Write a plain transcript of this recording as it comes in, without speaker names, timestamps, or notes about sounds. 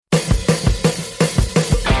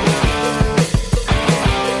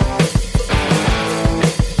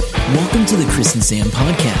to the Chris and Sam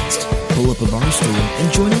podcast. Pull up a bar stool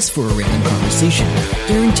and join us for a random conversation,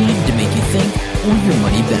 guaranteed to make you think or your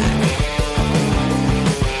money back.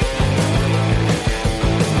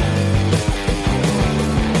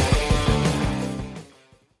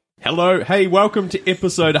 Hello, hey, welcome to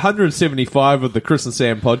episode 175 of the Chris and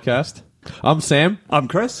Sam podcast. I'm Sam. I'm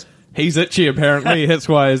Chris. He's itchy, apparently. That's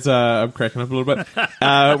why I'm cracking up a little bit.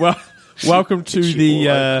 Welcome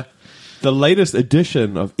to the latest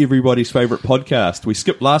edition of everybody's favourite podcast. We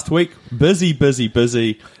skipped last week. Busy. Crazy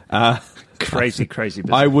busy.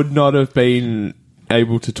 I would not have been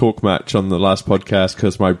able to talk much on the last podcast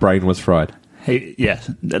because my brain was fried.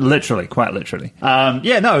 Literally, quite literally.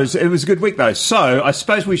 It was a good week, though. So I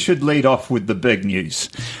suppose we should lead off with the big news.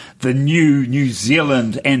 The New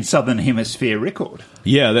Zealand and Southern Hemisphere record.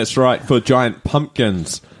 Yeah, that's right, for giant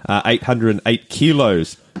pumpkins, 808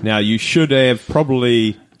 kilos. Now, you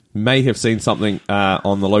may have seen something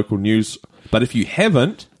on the local news, but if you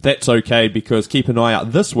haven't, that's okay, because keep an eye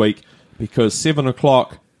out this week, because 7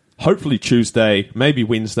 o'clock, hopefully Tuesday, maybe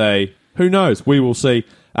Wednesday, who knows, we will see.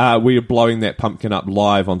 We are blowing that pumpkin up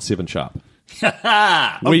live on 7 Sharp.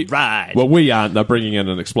 Right. Well, we aren't. They're bringing in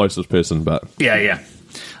an explosives person, but... Yeah.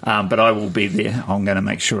 But I will be there. I'm going to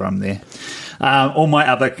make sure I'm there. All my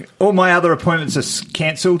other appointments are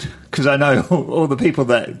cancelled because I know all the people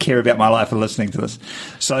that care about my life are listening to this.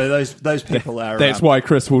 So those people are... That's why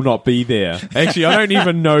Chris will not be there. Actually, I don't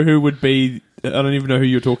even know who would be... I don't even know who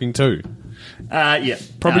you're talking to.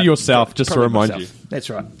 Probably yourself, just to remind you. That's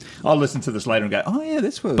right. I'll listen to this later and go, oh yeah,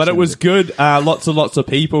 that's what. But it was good. Lots of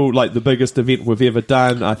people. Like the biggest event we've ever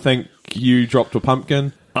done. I think you dropped a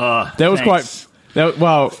pumpkin. That was quite.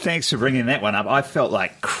 Thanks for bringing that one up. I felt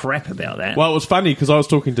like crap about that. Well, it was funny because I was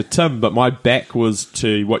talking to Tim, but my back was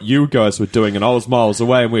to what you guys were doing, and I was miles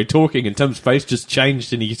away, and we were talking, and Tim's face just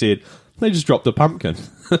changed, and he said, "They just dropped a pumpkin."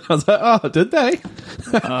 I was like, "Oh, did they?"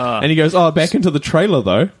 And he goes, "Oh, back into the trailer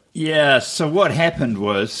though." Yeah, so what happened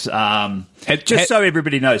was, so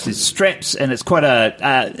everybody knows, there's straps, and it's quite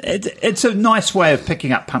it's a nice way of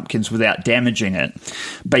picking up pumpkins without damaging it,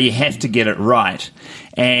 but you have to get it right.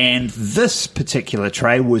 And this particular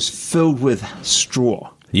tray was filled with straw.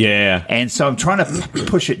 Yeah. And so I'm trying to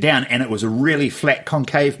push it down, and it was a really flat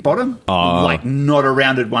concave bottom, like not a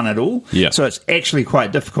rounded one at all. Yeah. So it's actually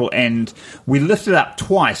quite difficult. And we lifted it up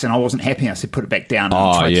twice, and I wasn't happy. I said, put it back down. And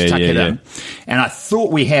I tried to tuck it in. And I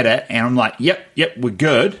thought we had it, and I'm like, yep, we're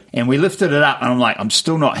good. And we lifted it up, and I'm like, I'm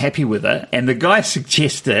still not happy with it. And the guy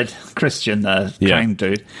suggested, Christian, the crane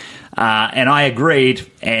dude, and I agreed,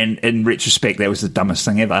 and in retrospect, that was the dumbest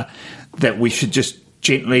thing ever, that we should just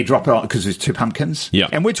gently drop it on, because there's two pumpkins. Yeah.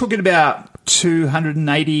 And we're talking about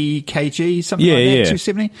 280 kg, something like that,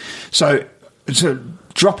 270. So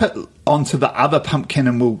drop it onto the other pumpkin,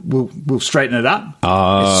 and we'll straighten it up.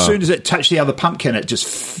 As soon as it touched the other pumpkin, it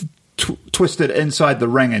just twisted inside the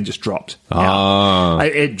ring and just dropped out.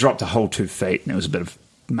 It dropped a whole 2 feet, and it was a bit of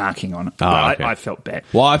marking on it. Okay. I felt bad.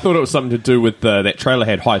 Well, I thought it was something to do with that trailer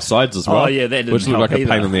had high sides as well. Oh, yeah, that didn't which looked like help a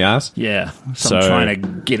pain in the ass. Yeah, so I'm trying to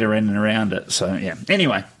get her in and around it. So, yeah.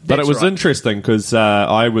 Anyway, but it was interesting because this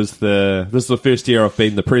is the first year I've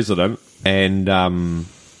been the president and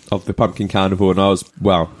of the Pumpkin Carnival, and I was,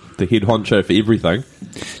 the head honcho for everything.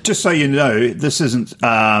 Just so you know, this isn't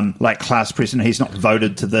like class president. He's not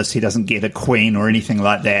voted to this. He doesn't get a queen or anything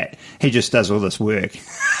like that. He just does all this work.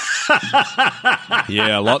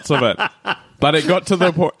 Yeah, lots of it. But it got to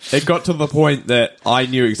the point that I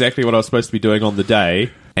knew exactly what I was supposed to be doing on the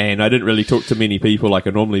day, and I didn't really talk to many people like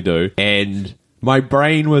I normally do. And my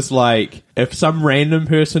brain was like, if some random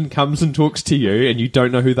person comes and talks to you and you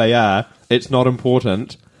don't know who they are, it's not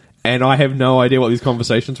important. And I have no idea what these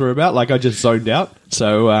conversations were about. Like, I just zoned out.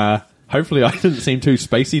 So hopefully I didn't seem too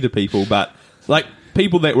spacey to people, but like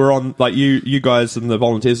people that were on, like you guys and the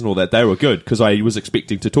volunteers and all that, they were good because I was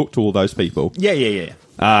expecting to talk to all those people. Yeah.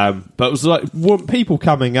 But it was like people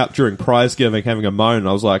coming up during prize giving, having a moan.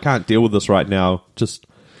 I was like, I can't deal with this right now. Just,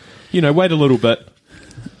 wait a little bit.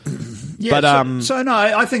 Yeah, but,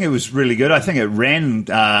 I think it was really good. I think it ran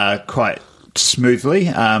quite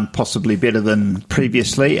smoothly, possibly better than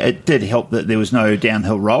previously. It did help that there was no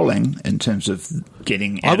downhill rolling in terms of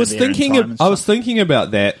getting out of there in time. I was thinking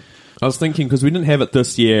about that. I was thinking because we didn't have it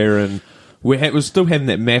this year, and we're still having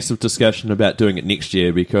that massive discussion about doing it next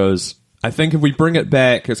year, because I think if we bring it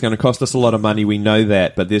back, it's going to cost us a lot of money. We know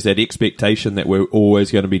that, but there's that expectation that we're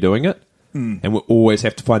always going to be doing it, and we'll always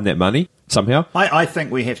have to find that money somehow. I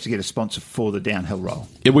think we have to get a sponsor for the downhill roll.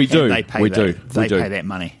 Yeah, we do. And they pay They pay that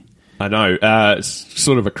money. I know. It's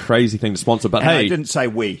sort of a crazy thing to sponsor, but and hey, I didn't say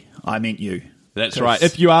we. I meant you. That's right.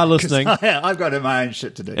 If you are listening, I've got my own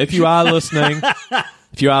shit to do. If you are listening,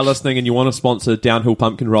 if you are listening and you want to sponsor Downhill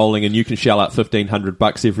Pumpkin Rolling, and you can shell out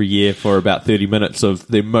 $1,500 every year for about 30 minutes of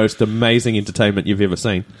the most amazing entertainment you've ever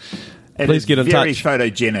seen, please get in touch. Very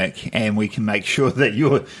photogenic, and we can make sure that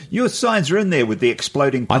your signs are in there with the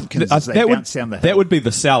exploding pumpkins as they bounce down the hill. That would be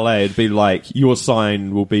the sell. It'd be like your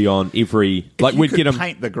sign will be on every. Like we'd get them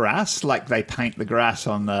paint the grass like they paint the grass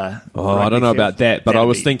on the. Oh, I don't know about that, but I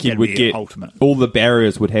was thinking we'd get ultimate. All the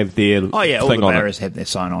barriers would have their. Oh yeah, all thing the on barriers it. have their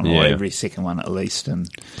sign on, or every second one at least, and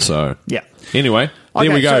so yeah. Anyway,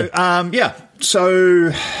 there we go.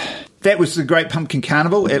 So that was the Great Pumpkin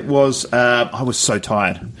Carnival. It was. I was so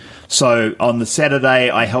tired. So on the Saturday,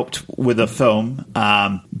 I helped with a film.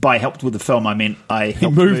 By helped with the film, I meant I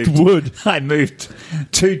helped moved wood. I moved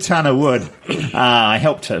 2 ton of wood. I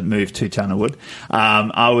helped to move 2 ton of wood.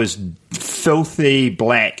 I was filthy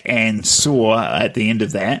black and sore at the end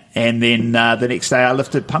of that. And then the next day, I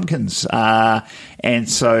lifted pumpkins. And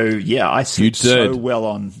so, yeah, I slept so well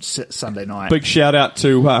on Sunday night. Big shout out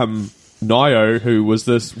to Nio, who was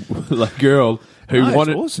this girl who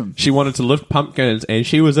wanted. Awesome. She wanted to lift pumpkins, and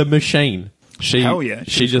she was a machine. Hell yeah,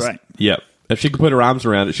 she just great. Yep. If she could put her arms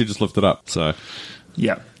around it, she'd just lift it up. So.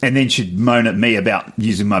 Yeah, and then she'd moan at me about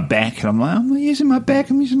using my back, and I'm like, I'm not using my back,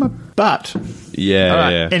 I'm using my butt. Yeah,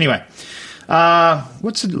 right, yeah. Anyway,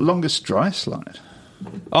 what's the longest dry slide?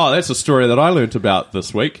 Oh, that's a story that I learnt about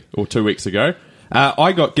this week, or 2 weeks ago.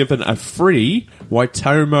 I got given a free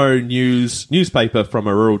Waitomo newspaper from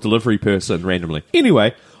a rural delivery person randomly.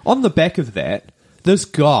 Anyway, on the back of that, this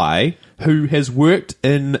guy who has worked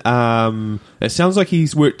in, it sounds like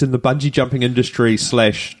he's worked in the bungee jumping industry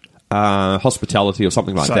 / hospitality or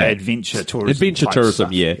something like that. Adventure tourism. Adventure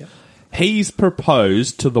tourism, yeah. He's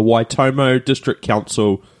proposed to the Waitomo District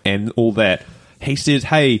Council and all that. He says,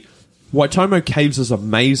 hey, Waitomo Caves is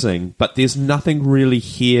amazing, but there's nothing really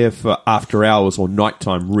here for after hours or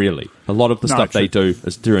nighttime, really. A lot of the stuff they do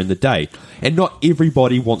is during the day. And not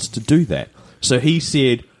everybody wants to do that. So he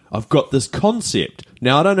said, I've got this concept.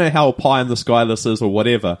 Now, I don't know how pie in the sky this is or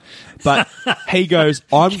whatever, but he goes,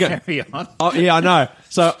 I'm going to... Carry on. Oh, yeah, I know.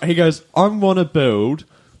 So he goes, I want to build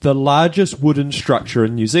the largest wooden structure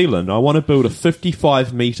in New Zealand. I want to build a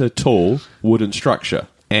 55-metre tall wooden structure.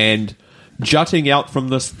 And jutting out from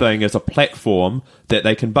this thing is a platform that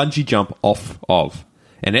they can bungee jump off of.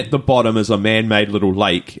 And at the bottom is a man-made little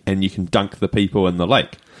lake, and you can dunk the people in the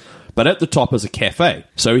lake. But at the top is a cafe.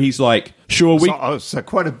 So he's like, sure, So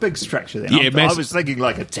quite a big structure then. Yeah, I was thinking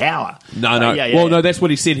like a tower. No. No, that's what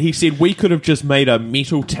he said. He said we could have just made a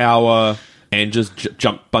metal tower and just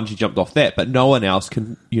bungee jumped off that, but no one else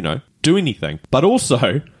can, do anything. But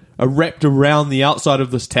also, wrapped around the outside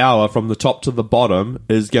of this tower from the top to the bottom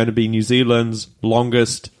is going to be New Zealand's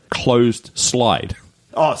longest closed slide.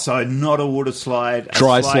 Oh, so not a water slide.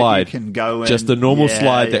 Dry slide. You can go in. Just a normal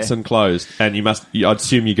slide that's enclosed. And I'd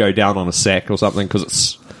assume you go down on a sack or something because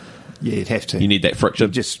it's... Yeah, you'd have to. You need that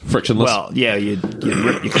friction. Just frictionless. Well, yeah, you'd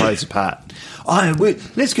rip your clothes apart.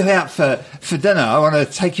 Let's go out for dinner. I want to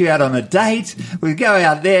take you out on a date. We go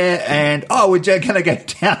out there and, we're going to go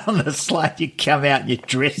down on the slide. You come out in your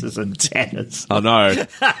dresses and tatters. I know.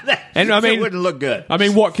 And it wouldn't look good. I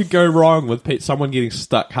mean, what could go wrong with someone getting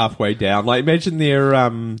stuck halfway down? Like, imagine their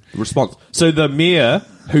response. So the mayor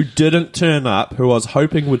who didn't turn up, who I was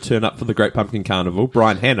hoping would turn up for the Great Pumpkin Carnival,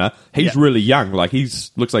 Brian Hanna, he's really young. Like,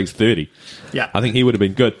 looks like he's 30. Yeah. I think he would have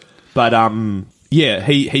been good. But,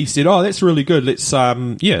 he said, that's really good. Let's,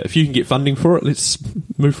 if you can get funding for it, let's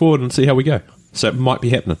move forward and see how we go. So it might be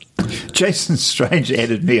happening. Jason Strange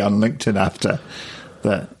added me on LinkedIn after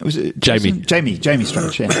Jamie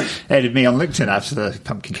Strange added me on LinkedIn after the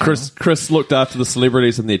Pumpkin Carnival. Chris looked after the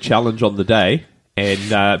celebrities and their challenge on the day.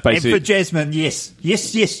 And basically, and for Jasmine, yes,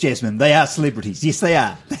 Jasmine, they are celebrities. Yes, they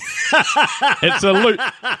are.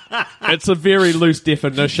 It's a very loose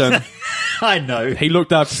definition. I know. He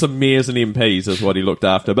looked after some mayors and MPs, is what he looked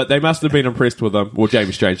after. But they must have been impressed with him. Well,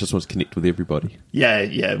 Jamie Strange just wants to connect with everybody.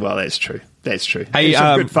 Yeah. Well, that's true. Hey, there's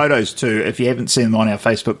some good photos too. If you haven't seen them on our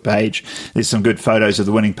Facebook page, there's some good photos of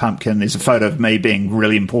the winning pumpkin. There's a photo of me being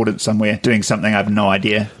really important somewhere, doing something I have no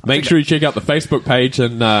idea. Make sure you check out the Facebook page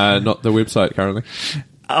and not the website currently.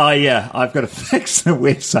 Oh, yeah. I've got to fix the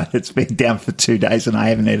website. It's been down for 2 days and I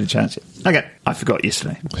haven't had a chance yet. Okay. I forgot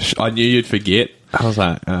yesterday. I knew you'd forget. I was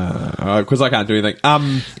like, because I can't do anything.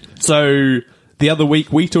 So the other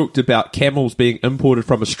week we talked about camels being imported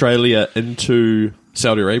from Australia into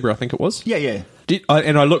Saudi Arabia, I think it was. Yeah.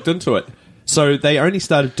 And I looked into it. So they only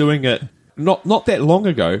started doing it not that long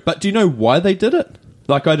ago. But do you know why they did it?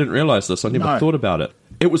 Like, I didn't realise this. I never thought about it.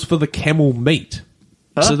 It was for the camel meat.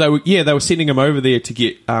 Huh? So they were sending them over there to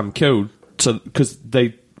get killed because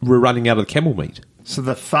they were running out of the camel meat. So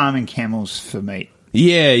they're farming camels for meat.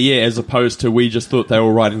 Yeah, as opposed to we just thought they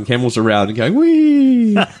were riding camels around and going,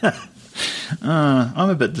 wee! I'm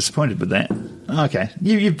a bit disappointed with that. Okay.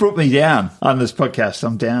 You've brought me down on this podcast.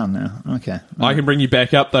 I'm down now. Okay. I can bring you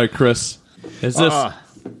back up, though, Chris. Is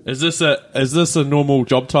this a normal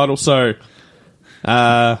job title? So,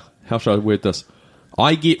 how should I word this?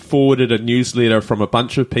 I get forwarded a newsletter from a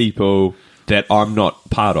bunch of people that I'm not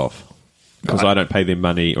part of because I don't pay them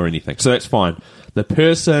money or anything. So that's fine. The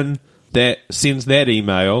person that sends that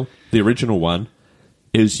email, the original one,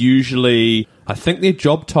 is usually, I think their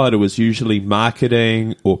job title is usually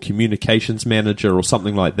marketing or communications manager or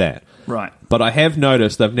something like that. Right. But I have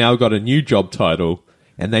noticed they've now got a new job title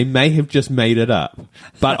and they may have just made it up.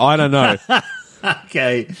 But I don't know.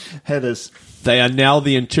 Okay, hit us. They are now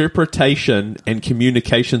the interpretation and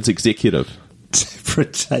communications executive.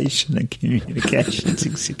 Interpretation and communications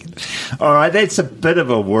executive. All right, that's a bit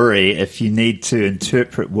of a worry if you need to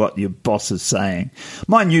interpret what your boss is saying.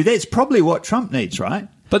 Mind you, that's probably what Trump needs, right?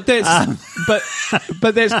 But that's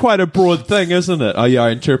but that's quite a broad thing, isn't it? Oh yeah,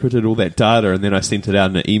 I interpreted all that data and then I sent it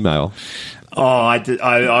out in an email. Oh,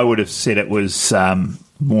 I would have said it was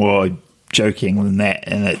more joking than that,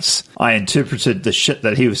 and I interpreted the shit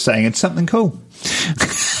that he was saying in something cool.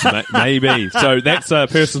 Maybe. So that's a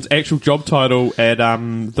person's actual job title at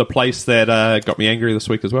the place that got me angry this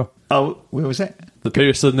week as well. Oh, where was that? The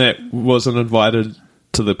person that wasn't invited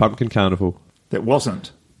to the pumpkin carnival. That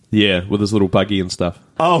wasn't? Yeah, with his little buggy and stuff.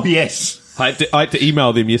 Oh, yes. I had to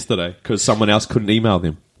email them yesterday because someone else couldn't email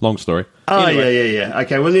them. Long story. Oh, anyway. yeah.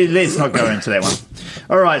 Okay, well, let's not go into that one.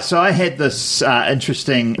 All right, so I had this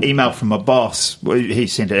interesting email from my boss. He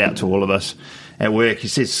sent it out to all of us at work. He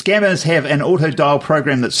says, scammers have an auto-dial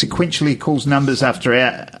program that sequentially calls number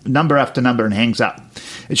after number and hangs up.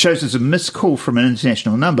 It shows as a missed call from an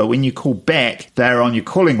international number. When you call back, they are on your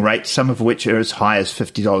calling rate, some of which are as high as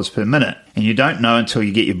 $50 per minute. And you don't know until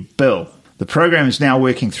you get your bill. The program is now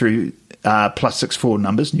working through +64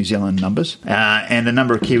 numbers, New Zealand numbers, and a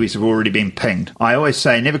number of Kiwis have already been pinged. I always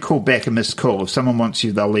say never call back a missed call. If someone wants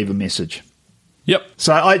you, they'll leave a message. Yep.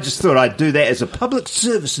 So I just thought I'd do that as a public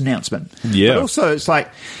service announcement. Yeah. But also it's like,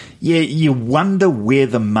 you wonder where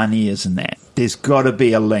the money is in that. There's got to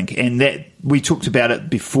be a link. And that we talked about it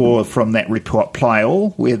before from that reply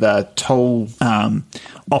all, where the toll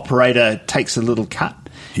operator takes a little cut.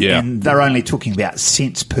 Yeah. And they're only talking about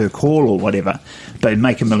cents per call or whatever. They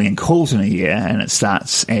make 1 million calls in a year and it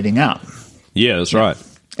starts adding up. Yeah, that's right.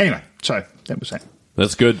 Anyway, so that was that.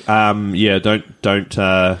 That's good. Yeah, don't.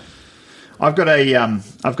 I've got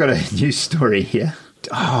a news story here.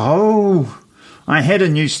 Oh, I had a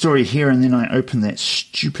news story here and then I opened that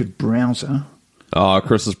stupid browser. Oh,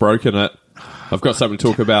 Chris has broken it. I've got something to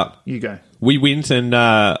talk about. You go. We went and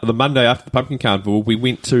the Monday after the Pumpkin Carnival, we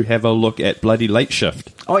went to have a look at Bloody Late Shift.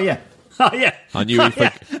 Oh, yeah. Oh, yeah. I knew he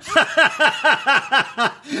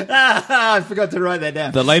I forgot to write that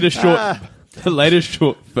down. The latest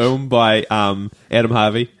short film by Adam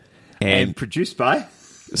Harvey. And produced by?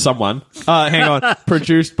 Someone. Hang on.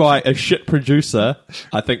 Produced by a shit producer,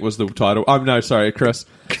 I think was the title. Oh, no, sorry, Chris.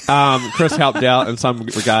 Chris helped out in some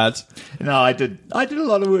regards. No, I did a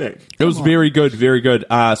lot of work. It was very good, very good.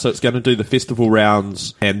 So it's going to do the festival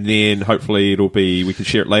rounds, and then hopefully we can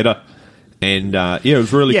share it later. And it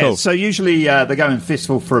was really cool. So usually they go in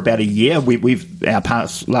festival for about a year. Our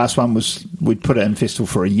last one was we'd put it in festival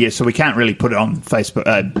for a year, so we can't really put it on Facebook,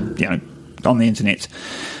 on the internet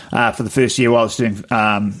for the first year while it's doing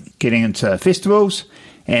getting into festivals.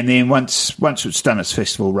 And then once it's done its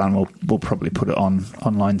festival run, we'll probably put it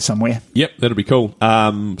online somewhere. Yep, that'll be cool.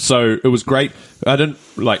 So it was great. I didn't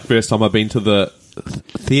first time I've been to the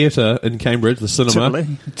theatre in Cambridge, the cinema.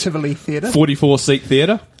 Tivoli Theatre. 44-seat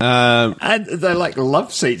theatre. And they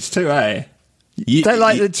love seats too, eh? Yeah, they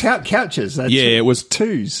like the couches. It was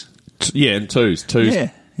twos. In twos.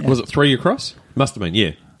 Yeah. Was it 3 across? Must have been,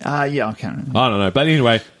 yeah. I can't remember. I don't know. But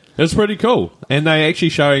anyway, it was pretty cool. And they're actually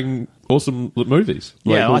showing awesome movies.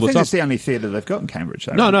 I think it's the only theatre they've got in Cambridge.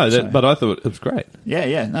 But I thought it was great.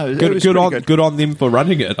 Yeah. No, it was good on them for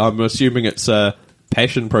running it. I'm assuming it's a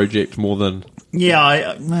passion project more than... Yeah,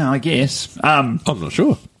 I guess. I'm not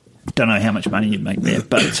sure. Don't know how much money you'd make there,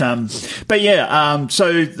 but yeah.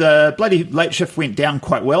 So the Bloody Late Shift went down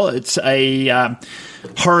quite well. It's a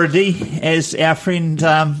horror-y, as our friend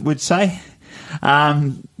would say,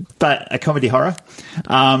 but a comedy horror.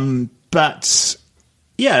 But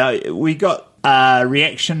yeah, we got a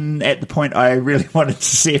reaction at the point I really wanted to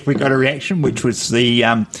see if we got a reaction, which was the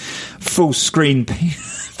full screen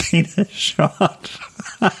penis shot.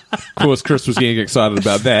 Of course, Chris was getting excited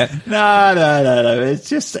about that. No.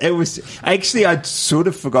 It was actually, I'd sort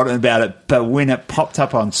of forgotten about it, but when it popped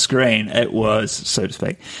up on screen, it was, so to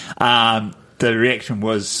speak, the reaction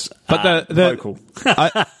was vocal.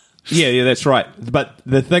 Yeah, that's right. But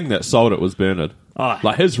the thing that sold it was Bernard. Oh,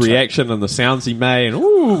 like his reaction and the sounds he made, and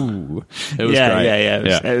ooh, it was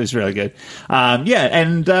great. It was really good. Got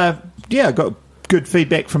good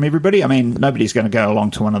feedback from everybody. I mean, nobody's going to go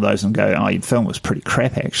along to one of those and go, "Oh, your film was pretty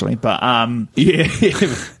crap," actually. But we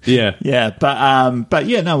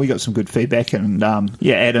got some good feedback, and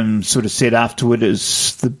Adam sort of said afterward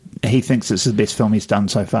he thinks it's the best film he's done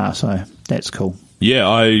so far. So that's cool. Yeah,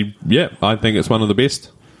 I think it's one of the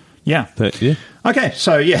best. Yeah. Okay,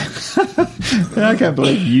 so I can't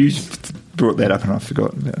believe you brought that up and I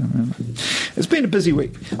forgot. It's been a busy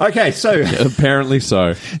week. Okay, so apparently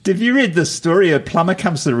so. Did you read this story? A plumber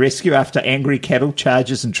comes to the rescue after angry cattle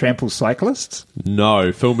charges and tramples cyclists?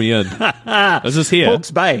 No, fill me in. Is this here?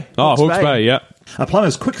 Hawke's Bay. Hawke's Bay, yeah. A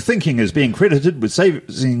plumber's quick thinking is being credited with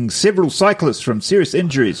saving several cyclists from serious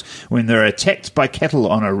injuries when they're attacked by cattle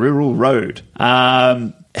on a rural road.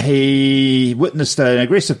 He witnessed an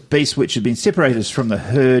aggressive beast which had been separated from the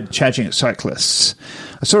herd charging at cyclists.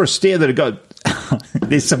 I saw a steer that had got...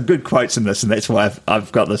 There's some good quotes in this, and that's why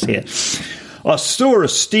I've got this here. I saw a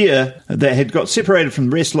steer that had got separated from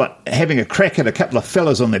the rest, like having a crack at a couple of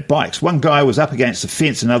fellas on their bikes. One guy was up against the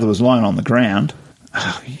fence, another was lying on the ground.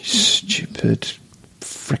 Oh, you stupid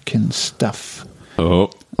frickin' stuff.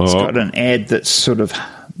 It's got an ad that's sort of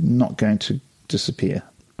not going to disappear.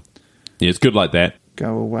 Yeah, it's good like that.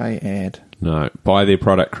 Go away ad. No, buy their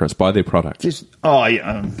product, Chris. Buy their product. Now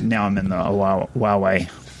I'm in the Huawei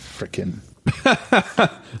frickin'.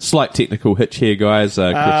 Slight technical hitch here, guys.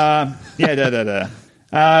 Gully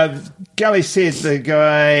said the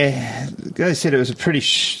guy said it was a pretty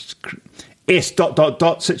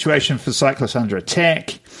situation for cyclists under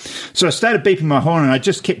attack. So I started beeping my horn and I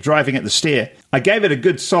just kept driving at the stair. I gave it a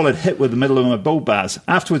good solid hit with the middle of my bull bars.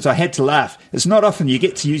 Afterwards I had to laugh. It's not often you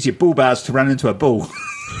get to use your bull bars to run into a bull.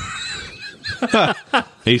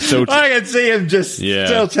 He's still I can see him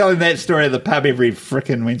still telling that story at the pub every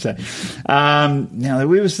frickin' Wednesday. Now,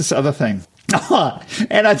 where was this other thing?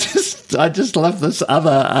 And I just love this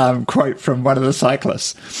other quote from one of the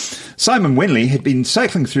cyclists. Simon Wenley had been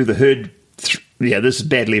cycling through the herd... this is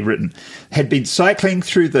badly written. Had been cycling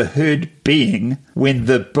through the herd being when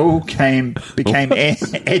the bull became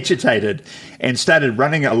agitated and started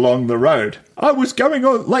running along the road. I was going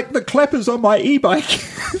on like the clappers on my e-bike,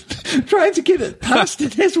 trying to get it past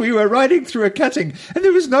it as we were riding through a cutting, and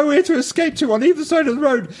there was nowhere to escape to on either side of the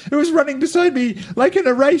road. It was running beside me like in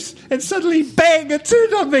a race, and suddenly, bang, it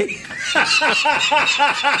turned on me.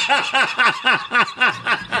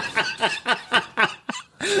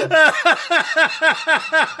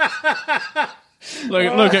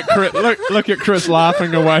 Look at Chris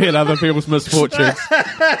laughing away at other people's misfortunes.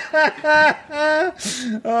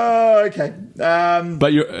 Oh, okay.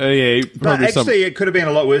 But it could have been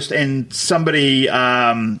a lot worse. And somebody,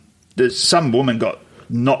 some woman got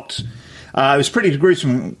knocked. It was pretty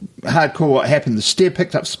gruesome, hardcore what happened. The steer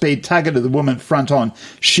picked up speed, targeted the woman front on.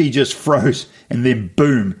 She just froze, and then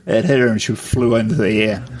boom, it hit her, and she flew into the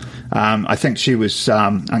air. I think she was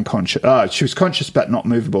unconscious. She was conscious but not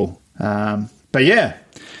movable. But yeah,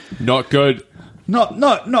 not good.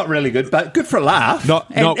 Not really good, but good for a laugh.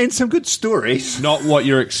 And some good stories. Not what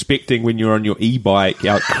you're expecting when you're on your e-bike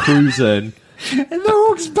out cruising in the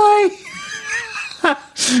Hawke's Bay.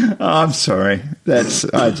 I'm sorry.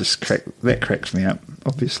 That cracks me up.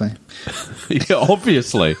 Obviously. Yeah,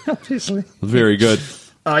 obviously. Very good.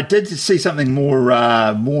 I did see something more.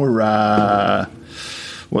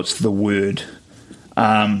 What's the word?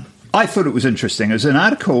 I thought it was interesting. It was an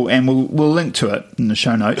article, and we'll link to it in the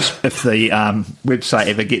show notes if the website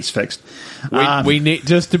ever gets fixed. We need,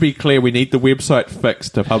 just to be clear, we need the website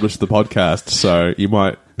fixed to publish the podcast, so you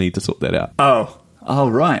might need to sort that out. Oh,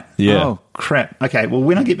 right. Yeah. Oh, crap. Okay, well,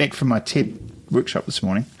 when I get back from my TED workshop this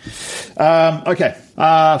morning. Okay.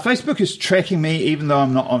 Facebook is tracking me even though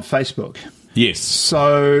I'm not on Facebook. Yes.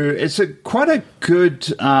 So it's quite a good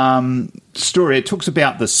story. It talks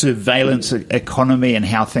about the surveillance economy and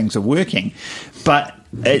how things are working, but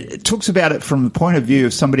it talks about it from the point of view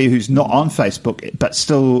of somebody who's not on Facebook but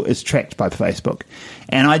still is tracked by Facebook.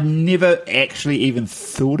 And I never actually even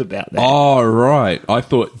thought about that. Oh, right. I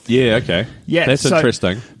thought, okay. Yeah, that's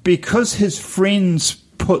interesting. Because his friends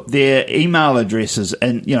put their email addresses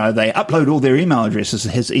and they upload all their email addresses,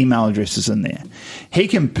 his email addresses in there. He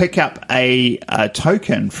can pick up a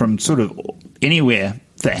token from sort of anywhere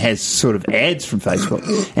that has sort of ads from Facebook,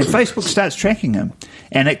 and Facebook starts tracking him,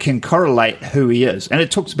 and it can correlate who he is, and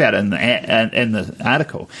it talks about it in the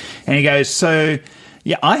article, and he goes, so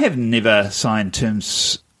yeah, I have never signed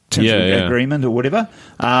terms of agreement or whatever.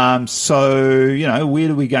 So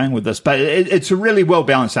where are we going with this? But it's a really well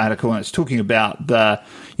balanced article, and it's talking about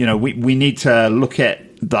we need to look at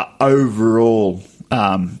the overall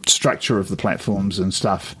structure of the platforms and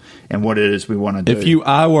stuff, and what it is we want to do. If you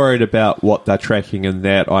are worried about what they're tracking in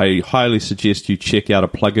that, I highly suggest you check out a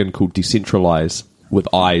plugin called Decentralize with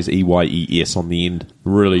eyes, EYES on the end.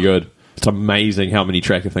 Really good. It's amazing how many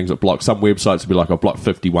tracker things it blocks. Some websites will be like, I've blocked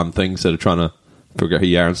 51 things that are trying to figure out who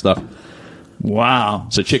you are and stuff. Wow.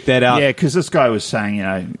 So check that out. Yeah, because this guy was saying,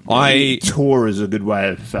 Tor is a good way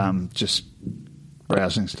of just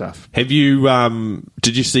browsing stuff. Have you,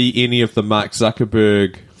 did you see any of the Mark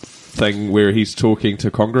Zuckerberg thing where he's talking to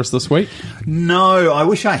Congress this week? No, I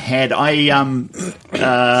wish I had. My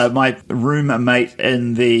roommate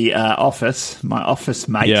in the office, my office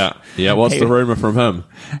mate. Yeah. What's the rumor from him?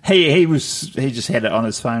 He just had it on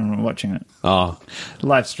his phone and watching it. Oh,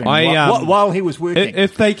 live stream while he was working.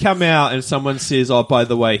 If they come out and someone says, "Oh, by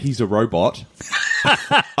the way, he's a robot,"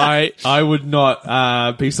 I would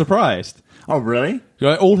not be surprised. Oh, really?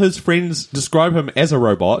 All his friends describe him as a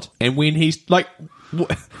robot, and when he's like,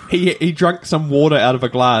 he drank some water out of a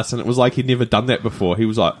glass, and it was like he'd never done that before. He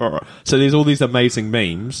was like, oh. So there's all these amazing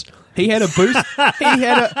memes. He had a boost.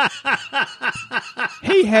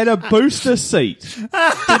 He had a booster seat.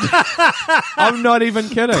 I'm not even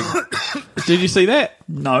kidding. Did you see that?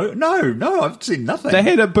 No, I've seen nothing. They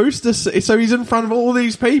had a booster seat, so he's in front of all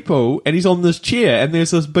these people, and he's on this chair, and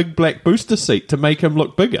there's this big black booster seat to make him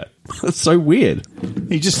look bigger. It's so weird.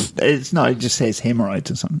 He just has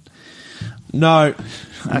hemorrhoids or something. No,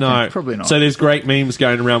 probably not. So there's great memes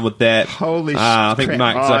going around with that. Holy shit! I think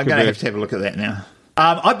Mark Zuckerberg. I'm going to have a look at that now.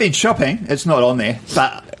 I've been shopping. It's not on there,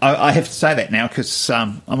 but I have to say that now because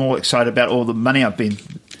I'm all excited about all the money I've been.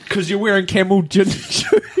 Because you're wearing Camel Jinge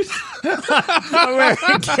shoes. I'm wearing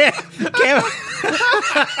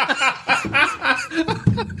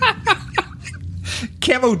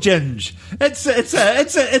Camel Jinge. It's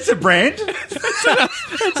a brand.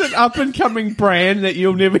 It's an up and coming brand that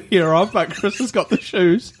you'll never hear of, but Chris has got the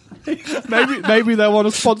shoes. Maybe they want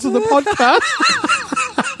to sponsor the podcast.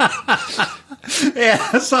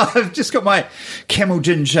 Yeah, so I've just got my Camel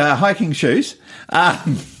Jinge hiking shoes.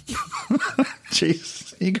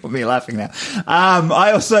 Jeez, you got me laughing now.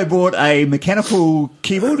 I also bought a mechanical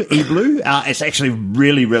keyboard, E-Blue. It's actually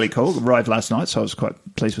really, really cool. It arrived last night, so I was quite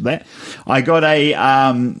pleased with that. I got a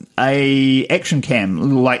action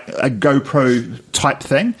cam, like a GoPro type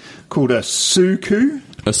thing, called a Suku.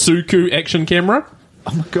 A Suku action camera?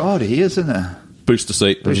 Oh my God, he is in a booster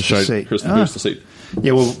seat. Booster seat. Chris, the booster seat.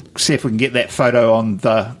 Yeah, we'll see if we can get that photo on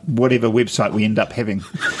the whatever website we end up having.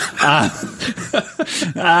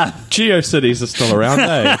 GeoCities are still around,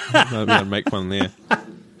 eh? Maybe I'll make one there.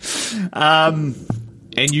 And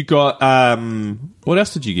you got... what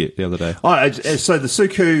else did you get the other day? So the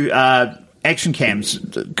Suku action cams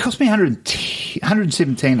cost me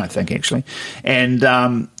 $117, I think, actually.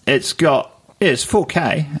 And it's got... Yeah, it's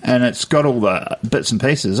 4K, and it's got all the bits and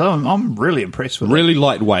pieces. I'm really impressed with it. Really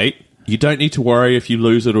lightweight. You don't need to worry if you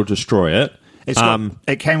lose it or destroy it.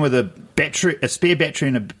 It came with a spare battery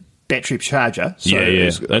and a battery charger. So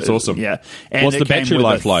that's awesome. Yeah. And what's the battery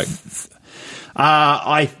life like?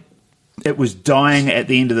 It was dying at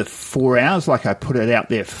the end of the 4 hours. Like I put it out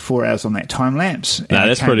there for 4 hours on that time lapse. No,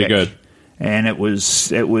 that's pretty good. And it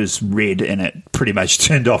was red, and it pretty much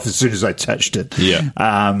turned off as soon as I touched it. Yeah.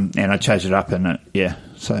 And I charged it up, and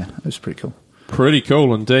so it was pretty cool. Pretty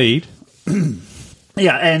cool indeed.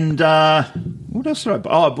 Yeah, and what else did I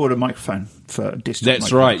buy? I bought a microphone for desktop. That's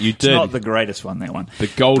microphone. right, you did. It's not the greatest one, that one. The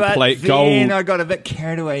gold plate, Then I got a bit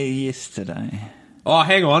carried away yesterday. Oh,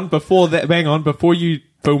 hang on. Before you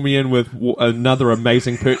fill me in with another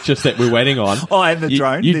amazing purchase that we're waiting on. Oh, and the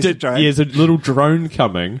drone. There's a drone. There's a little drone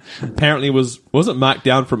coming. Apparently, was it marked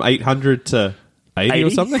down from 800 to 80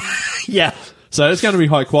 or something? Yeah. So it's going to be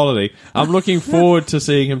high quality. I'm looking forward to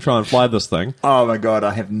seeing him try and fly this thing. Oh my God,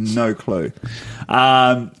 I have no clue.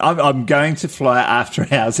 I'm going to fly after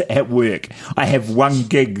hours at work. I have 1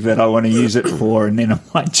 gig that I want to use it for, and then I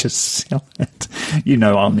might just sell it.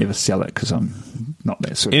 I'll never sell it because I'm not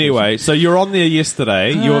that sort of Anyway, so you're on there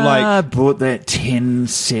yesterday. You're I bought that 10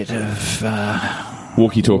 set of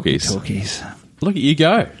walkie-talkies. Look at you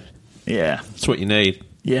go. Yeah. That's what you need.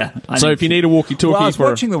 Yeah. So if you need a walkie-talkie... Well, I was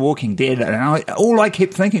watching The Walking Dead, and all I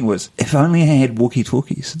kept thinking was, if only I had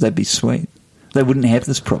walkie-talkies, that'd be sweet. They wouldn't have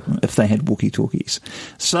this problem if they had walkie-talkies.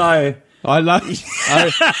 So I love.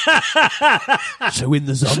 So when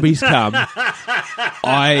the zombies come,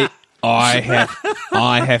 I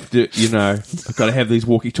have to, I've got to have these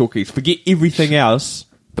walkie-talkies. Forget everything else,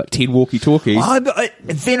 but 10 walkie-talkies. I've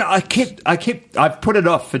put it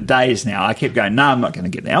off for days now. I kept going, no, I'm not going to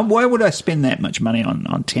get that. Why would I spend that much money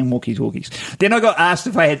on 10 walkie-talkies? Then I got asked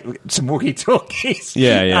if I had some walkie-talkies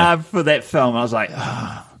for that film. I was like,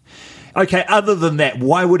 okay, other than that,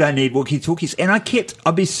 why would I need walkie-talkies? And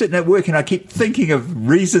I'd be sitting at work and I kept thinking of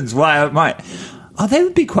reasons why I might. Oh, that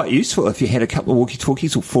would be quite useful if you had a couple of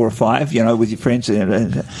walkie-talkies or 4 or 5, with your friends. Oh,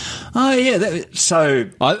 yeah. I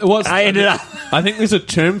ended up. I think there's a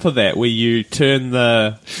term for that where you turn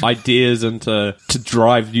the ideas to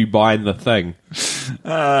drive you buying the thing.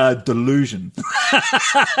 Delusion.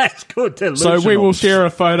 It's called delusion. So we will share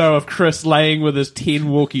a photo of Chris laying with his 10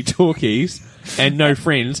 walkie-talkies and no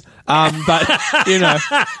friends. But,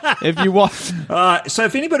 if you want. So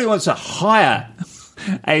if anybody wants to hire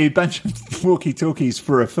a bunch of walkie-talkies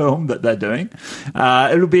for a film that they're doing,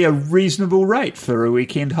 it'll be a reasonable rate for a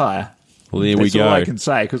weekend hire. Well, there That's we go. all I can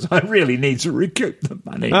say, because I really need to recoup the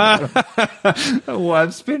money. Why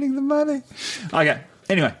I'm spending the money. Okay.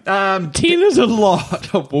 Anyway, 10 is a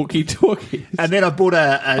lot of walkie-talkies. And then I bought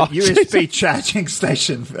a USB charging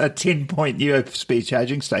station, a 10-point USB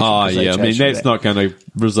charging station. Oh, yeah. I mean, that's not going to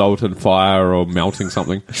result in fire or melting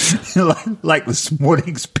something. like this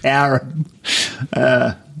morning's power.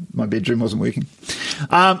 My bedroom wasn't working.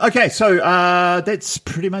 Okay, so that's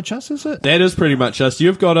pretty much us, is it? That is pretty much us.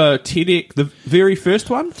 You've got a TEDx, the very first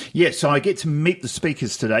one? Yeah, so I get to meet the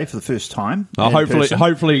speakers today for the first time.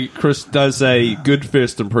 Hopefully Chris does a good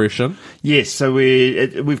first impression. Yes, so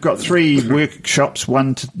we've got 3 workshops,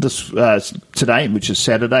 one today, which is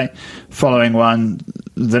Saturday, following one,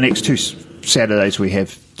 the next 2 Saturdays we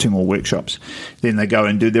have 2 more workshops. Then they go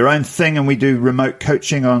and do their own thing, and we do remote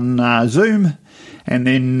coaching on Zoom. And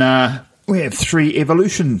then we have 3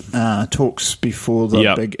 evolution talks before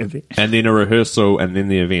the big event. And then a rehearsal and then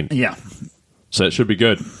the event. Yeah. So it should be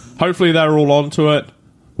good. Hopefully they're all onto it.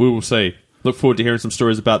 We will see. Look forward to hearing some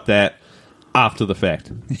stories about that after the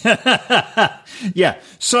fact. Yeah.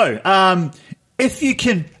 So if you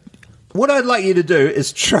can... What I'd like you to do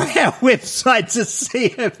is try our website to see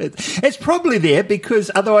if it's probably there,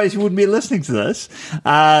 because otherwise you wouldn't be listening to this.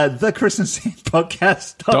 The Chris and Sam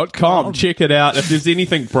podcast.com. Check it out. If there's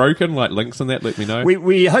anything broken, like links in that, let me know.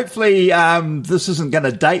 We hopefully, this isn't going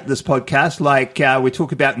to date this podcast. Like we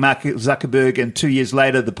talk about Mark Zuckerberg and 2 years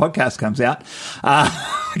later the podcast comes out.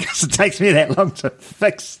 Because it takes me that long to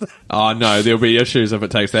fix. Oh, no, there'll be issues if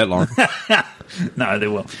it takes that long. No, there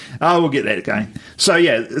will. We'll get that going. So,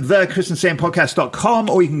 yeah, the Chris and Sam podcast.com,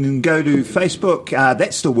 or you can go to Facebook.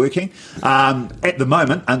 That's still working at the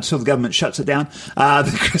moment until the government shuts it down.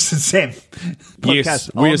 The Chris and Sam podcast. Yes,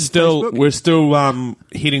 we're still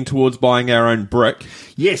heading towards buying our own brick.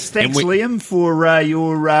 Yes, thanks, Liam, for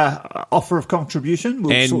your offer of contribution.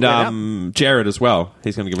 We'll sort that out. Jared as well.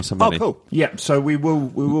 He's going to give us some money. Oh, cool. Yeah, so we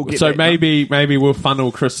will get. So maybe we'll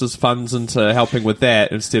funnel Chris's funds into helping with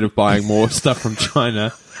that instead of buying more stuff from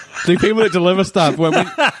China. Do people that deliver stuff when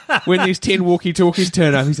these 10 walkie-talkies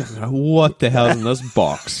turn up, he's like, "What the hell's in this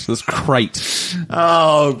box? This crate?"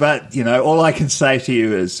 Oh, but all I can say to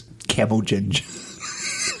you is Camel Jinge.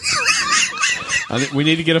 I think we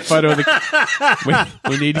need to get a photo of the.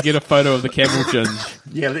 We need to get a photo of the Camel Jinge.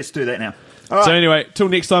 Yeah, let's do that now. All right. So anyway, till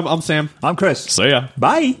next time, I'm Sam. I'm Chris. See ya.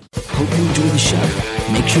 Bye. Hope you enjoyed the show.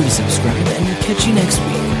 Make sure to subscribe and we'll catch you next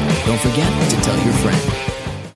week. Don't forget to tell your friend.